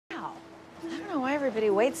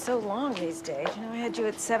everybody waits so long these days. You know, I had you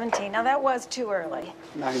at 17. Now, that was too early.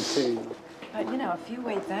 19. But, you know, if you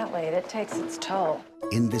wait that late, it takes its toll.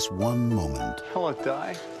 In this one moment, Hello,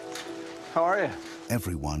 Di. How are you?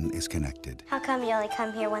 everyone is connected. How come you only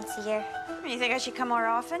come here once a year? You think I should come more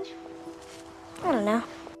often? I don't know.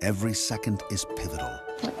 Every second is pivotal.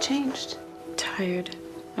 What changed? Tired.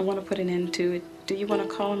 I want to put an end to it. Do you want to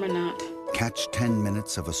call him or not? Catch 10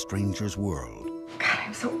 minutes of a stranger's world. God,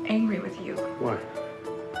 I'm so angry with you. Why?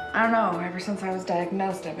 I don't know. Ever since I was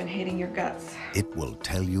diagnosed, I've been hating your guts. It will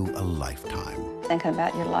tell you a lifetime. Thinking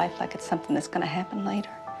about your life like it's something that's going to happen later.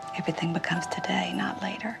 Everything becomes today, not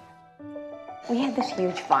later. We had this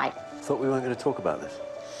huge fight. Thought we weren't going to talk about this.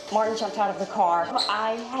 Martin jumped out of the car.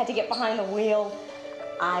 I had to get behind the wheel.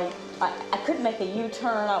 I couldn't make a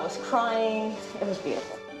U-turn. I was crying. It was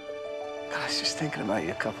beautiful. God, I was just thinking about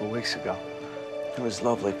you a couple of weeks ago. It was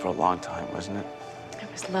lovely for a long time, wasn't it?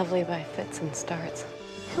 It was lovely by fits and starts.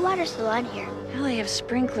 Who waters the lawn here? Well, they have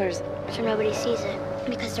sprinklers. So nobody sees it.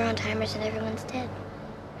 Because they're on timers and everyone's dead.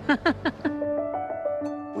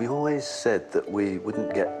 We always said that we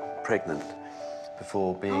wouldn't get pregnant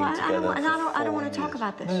before being together. I don't want to talk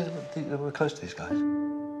about this. No, we're close to these guys.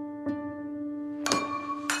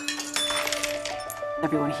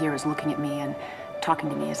 Everyone here is looking at me and talking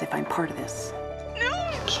to me as if I'm part of this.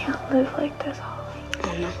 I can't live like this, Holly.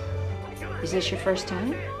 Oh, no. Is this your first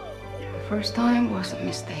time? The first time was a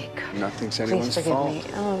mistake. Nothing's anyone's fault. Please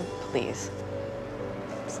forgive me. Oh, please.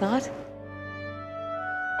 It's not?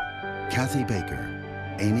 Kathy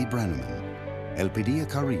Baker, Amy Brenneman, Elpidia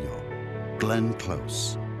Carrillo, Glenn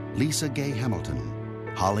Close, Lisa Gay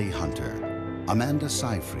Hamilton, Holly Hunter, Amanda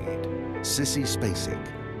Seyfried, Sissy Spacek,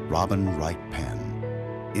 Robin Wright Penn.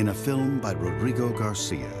 In a film by Rodrigo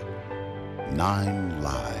García, 9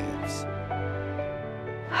 lives.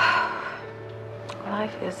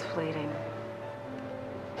 Life is fleeting.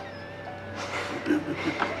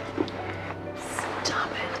 Stop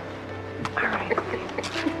it. All right.